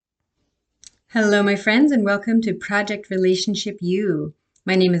Hello, my friends, and welcome to Project Relationship U.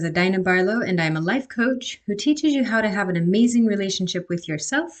 My name is Adina Barlow, and I'm a life coach who teaches you how to have an amazing relationship with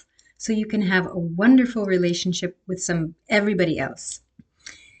yourself so you can have a wonderful relationship with everybody else.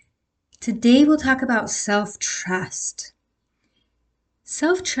 Today, we'll talk about self-trust.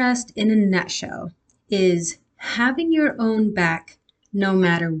 Self-trust, in a nutshell, is having your own back no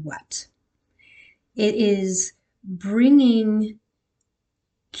matter what. It is bringing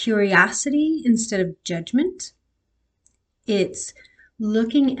curiosity instead of judgment. It's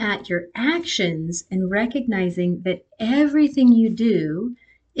looking at your actions and recognizing that everything you do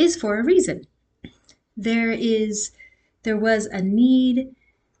is for a reason. There was a need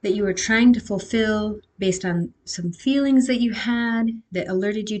that you were trying to fulfill based on some feelings that you had that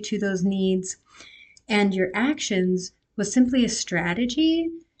alerted you to those needs, and your actions was simply a strategy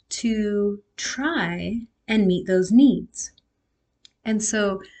to try and meet those needs. And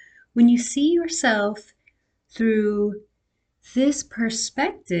so when you see yourself through this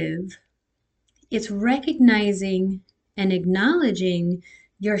perspective, it's recognizing and acknowledging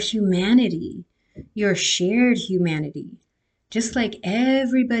your humanity, your shared humanity, just like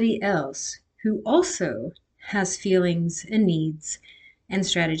everybody else who also has feelings and needs and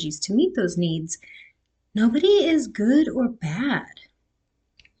strategies to meet those needs. Nobody is good or bad.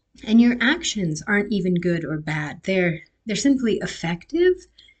 And your actions aren't even good or bad. They're simply effective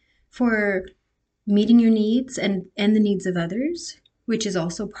for meeting your needs and the needs of others, which is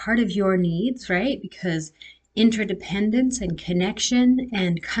also part of your needs, right? Because interdependence and connection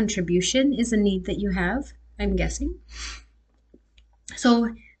and contribution is a need that you have, I'm guessing. So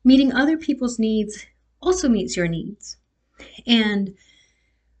meeting other people's needs also meets your needs. And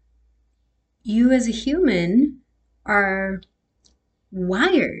you as a human are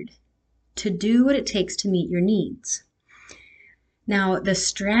wired to do what it takes to meet your needs. Now, the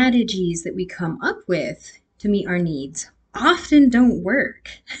strategies that we come up with to meet our needs often don't work.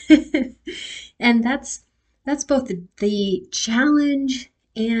 And that's both the challenge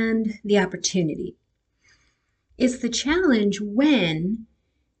and the opportunity. It's the challenge when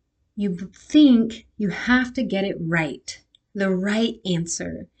you think you have to get it right, the right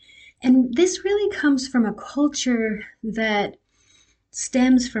answer. And this really comes from a culture that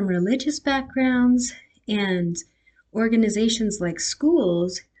stems from religious backgrounds and organizations like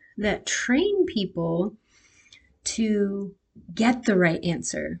schools that train people to get the right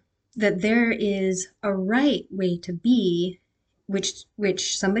answer, that there is a right way to be,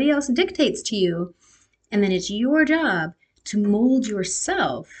 which somebody else dictates to you, and then it's your job to mold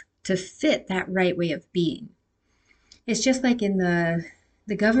yourself to fit that right way of being. It's just like in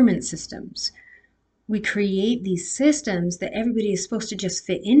the government systems. We create these systems that everybody is supposed to just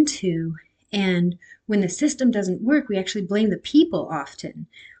fit into, and when the system doesn't work, we actually blame the people often,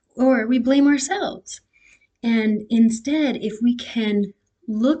 or we blame ourselves. And instead, if we can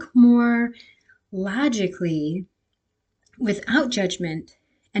look more logically without judgment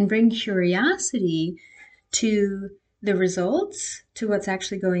and bring curiosity to the results, to what's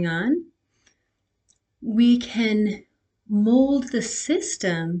actually going on, we can mold the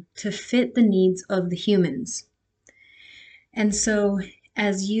system to fit the needs of the humans. And so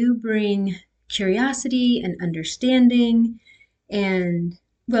as you bring curiosity and understanding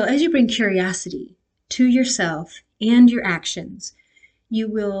as you bring curiosity to yourself and your actions, you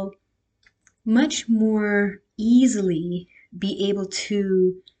will much more easily be able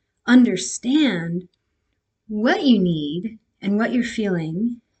to understand what you need and what you're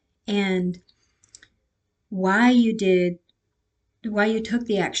feeling and why you took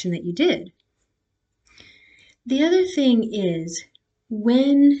the action that you did. The other thing is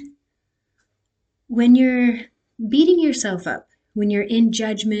when you're beating yourself up, when you're in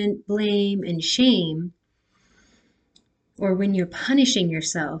judgment, blame, and shame, or when you're punishing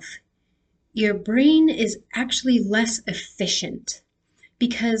yourself, your brain is actually less efficient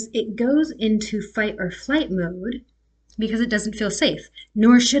because it goes into fight or flight mode because it doesn't feel safe,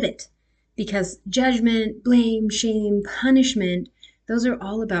 nor should it. Because judgment, blame, shame, punishment, those are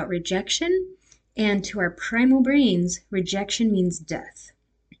all about rejection. And to our primal brains, rejection means death.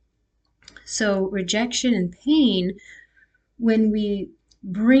 So rejection and pain, when we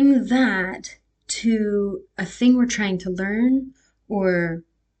bring that to a thing we're trying to learn or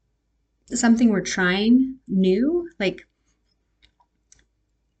something we're trying new, like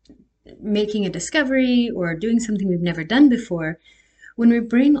making a discovery or doing something we've never done before, when we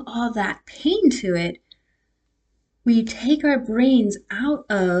bring all that pain to it, we take our brains out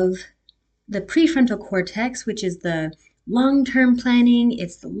of the prefrontal cortex, which is the long-term planning,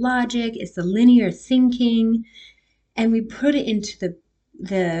 it's the logic, it's the linear thinking, and we put it into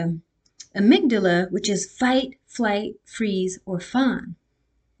the amygdala, which is fight, flight, freeze, or fawn.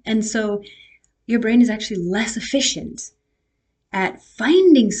 And so your brain is actually less efficient at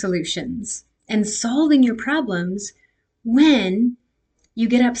finding solutions and solving your problems when you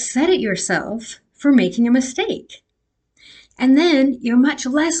get upset at yourself for making a mistake. And then you're much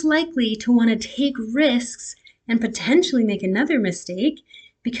less likely to want to take risks and potentially make another mistake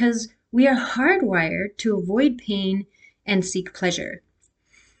because we are hardwired to avoid pain and seek pleasure.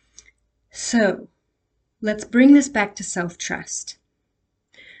 So let's bring this back to self-trust.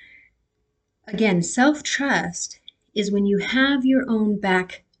 Again, self-trust is when you have your own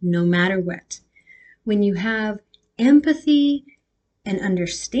back no matter what. When you have empathy and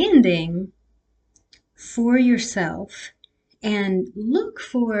understanding for yourself and look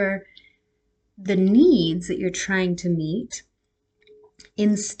for the needs that you're trying to meet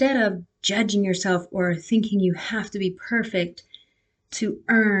instead of judging yourself or thinking you have to be perfect to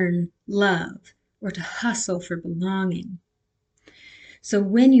earn love or to hustle for belonging. So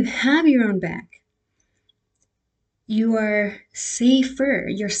when you have your own back, you are safer,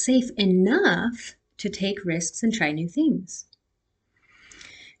 you're safe enough to take risks and try new things.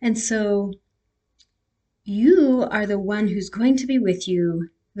 And so you are the one who's going to be with you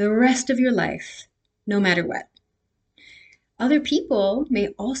the rest of your life, no matter what. Other people may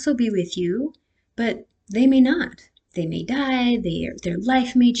also be with you, but they may not. They may die, their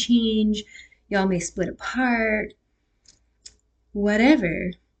life may change, y'all may split apart,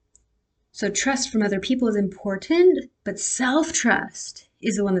 whatever. So trust from other people is important, but self-trust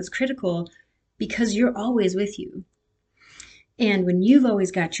is the one that's critical because you're always with you. And when you've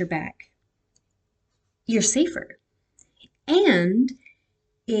always got your back, you're safer. And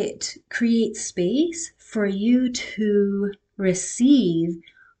it creates space for you to receive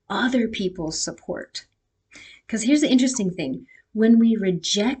other people's support. Because here's the interesting thing. When we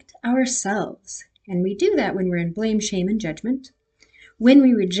reject ourselves, and we do that when we're in blame, shame, and judgment, when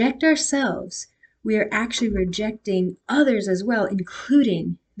we reject ourselves, we are actually rejecting others as well,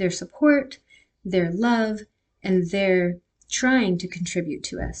 including their support, their love, and their trying to contribute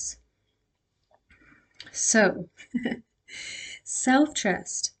to us. So,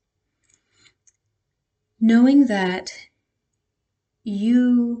 self-trust, knowing that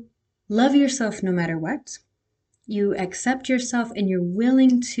you love yourself no matter what, you accept yourself, and you're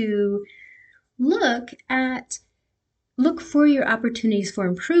willing to look for your opportunities for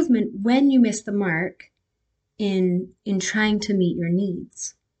improvement when you miss the mark in trying to meet your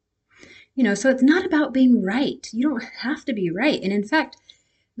needs. So it's not about being right. You don't have to be right. And in fact,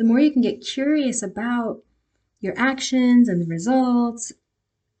 the more you can get curious about your actions and the results,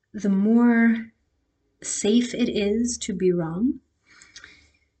 the more safe it is to be wrong.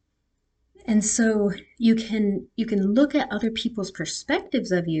 And so you can look at other people's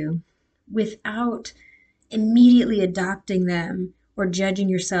perspectives of you without immediately adopting them or judging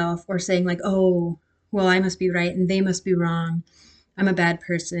yourself or saying like, oh, well, I must be right and they must be wrong. I'm a bad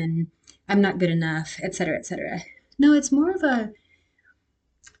person. I'm not good enough, etc., etc. No, it's more of a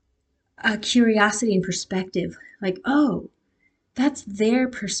curiosity and perspective. Like, oh, that's their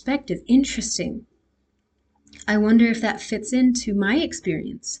perspective. Interesting. I wonder if that fits into my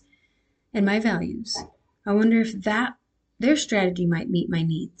experience and my values. I wonder if their strategy might meet my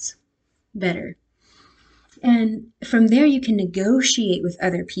needs better. And from there, you can negotiate with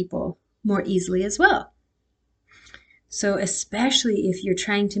other people more easily as well. So especially if you're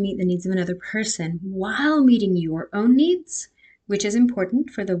trying to meet the needs of another person while meeting your own needs, which is important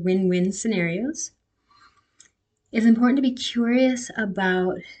for the win-win scenarios, it's important to be curious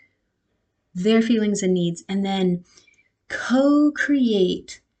about their feelings and needs and then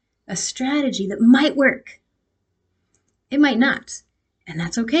co-create a strategy that might work. It might not, and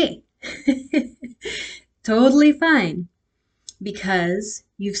that's okay. Totally fine, because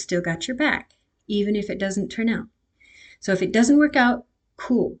you've still got your back, even if it doesn't turn out. So if it doesn't work out,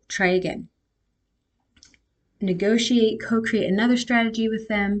 cool, try again. Negotiate, co-create another strategy with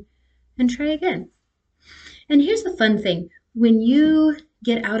them, and try again. And here's the fun thing. When you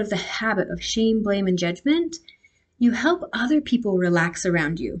get out of the habit of shame, blame, and judgment, you help other people relax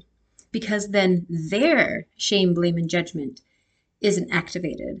around you, because then their shame, blame, and judgment isn't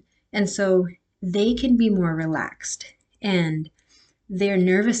activated. And so they can be more relaxed, and their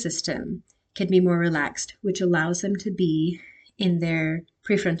nervous system can be more relaxed, which allows them to be in their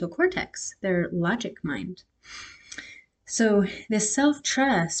prefrontal cortex, their logic mind. So this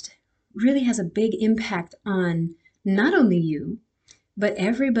self-trust really has a big impact on not only you, but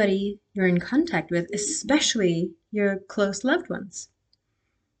everybody you're in contact with, especially your close loved ones.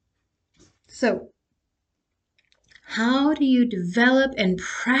 So How do you develop and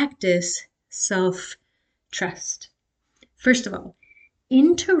practice self-trust? First of all,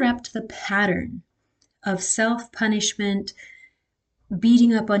 interrupt the pattern of self-punishment,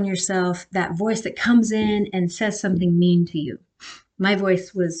 beating up on yourself, that voice that comes in and says something mean to you. My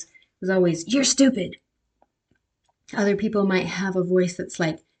voice was always, you're stupid. Other people might have a voice that's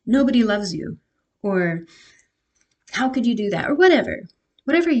like, nobody loves you, or how could you do that, or whatever.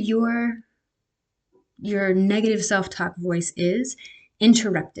 Whatever your negative self-talk voice is,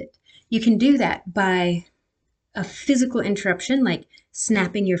 interrupt it. You can do that by a physical interruption, like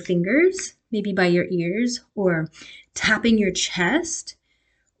snapping your fingers, maybe by your ears, or tapping your chest,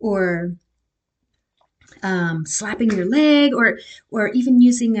 or slapping your leg, or even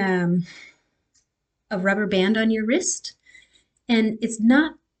using a rubber band on your wrist. And it's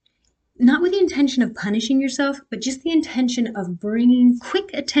not with the intention of punishing yourself, but just the intention of bringing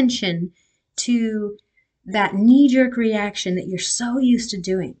quick attention to that knee-jerk reaction that you're so used to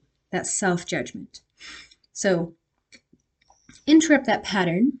doing, that self-judgment. So interrupt that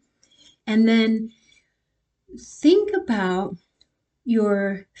pattern, and then think about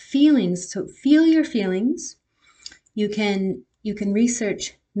your feelings. So feel your feelings. You can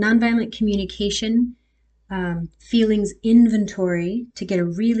research nonviolent communication, feelings inventory to get a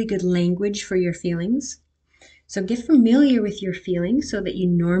really good language for your feelings. So get familiar with your feelings so that you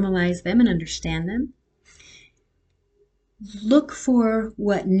normalize them and understand them. Look for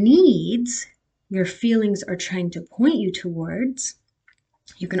what needs your feelings are trying to point you towards.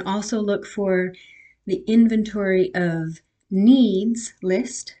 You can also look for the inventory of needs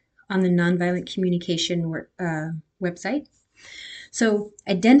list on the Nonviolent Communication website. So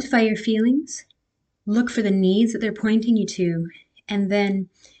identify your feelings, look for the needs that they're pointing you to, and then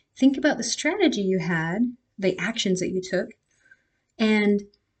think about the strategy you had, the actions that you took, and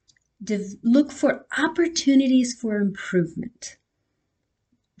look for opportunities for improvement.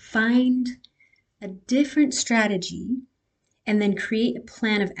 Find a different strategy and then create a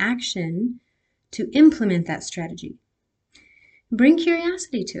plan of action to implement that strategy. Bring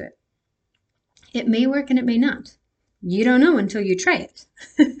curiosity to it. It may work and it may not. You don't know until you try it.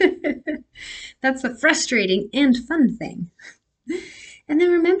 That's the frustrating and fun thing. And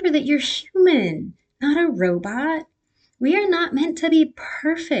then remember that you're human, not a robot. We are not meant to be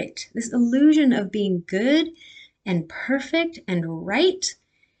perfect. This illusion of being good and perfect and right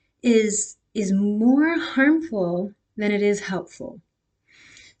is more harmful than it is helpful.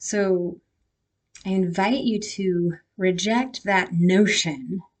 So I invite you to reject that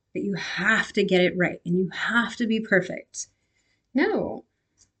notion that you have to get it right and you have to be perfect. No,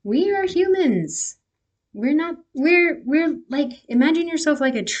 we are humans. We're like, imagine yourself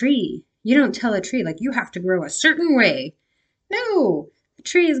like a tree. You don't tell a tree, like, you have to grow a certain way. No, the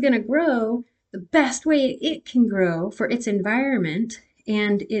tree is going to grow the best way it can grow for its environment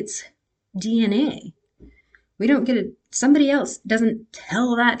and its DNA. We don't get it. Somebody else doesn't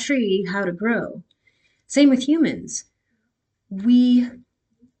tell that tree how to grow. Same with humans. We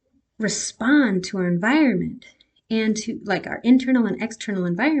respond to our environment and to like our internal and external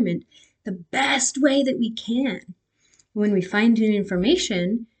environment the best way that we can. When we find new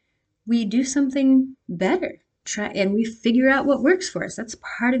information, we do something better. And we figure out what works for us. That's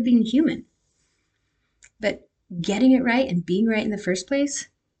part of being human. But getting it right and being right in the first place,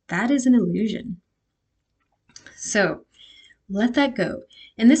 that is an illusion. So let that go.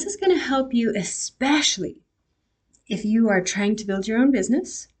 And this is going to help you, especially if you are trying to build your own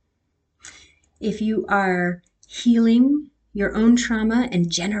business, if you are healing your own trauma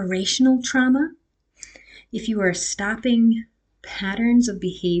and generational trauma, if you are stopping patterns of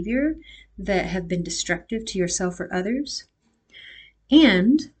behavior that have been destructive to yourself or others,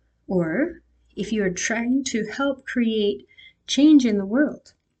 or if you are trying to help create change in the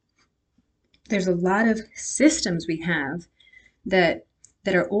world. There's a lot of systems we have that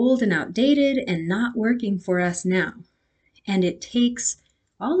are old and outdated and not working for us now. And it takes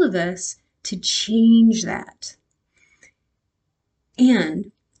all of us to change that.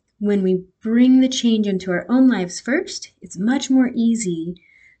 And when we bring the change into our own lives first, it's much more easy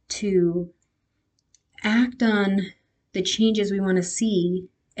to act on the changes we want to see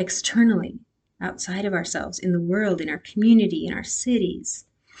externally, outside of ourselves, in the world, in our community, in our cities.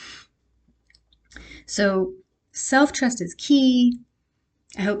 So self-trust is key.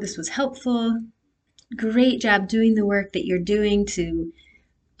 I hope this was helpful. Great job doing the work that you're doing to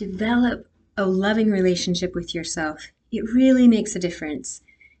develop a loving relationship with yourself. It really makes a difference.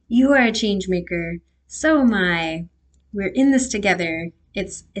 You are a change maker. So am I. We're in this together.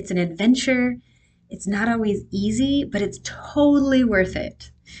 It's an adventure. It's not always easy, but it's totally worth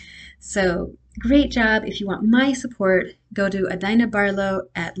it. So Great job. If you want my support, go to Adina Barlow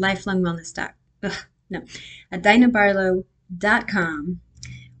at adinabarlow.com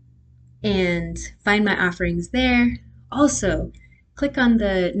and find my offerings there. Also, click on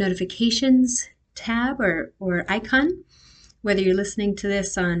the notifications tab or icon, whether you're listening to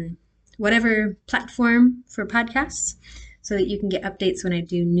this on whatever platform for podcasts, so that you can get updates when I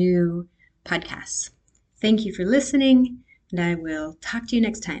do new podcasts. Thank you for listening, and I will talk to you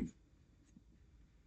next time.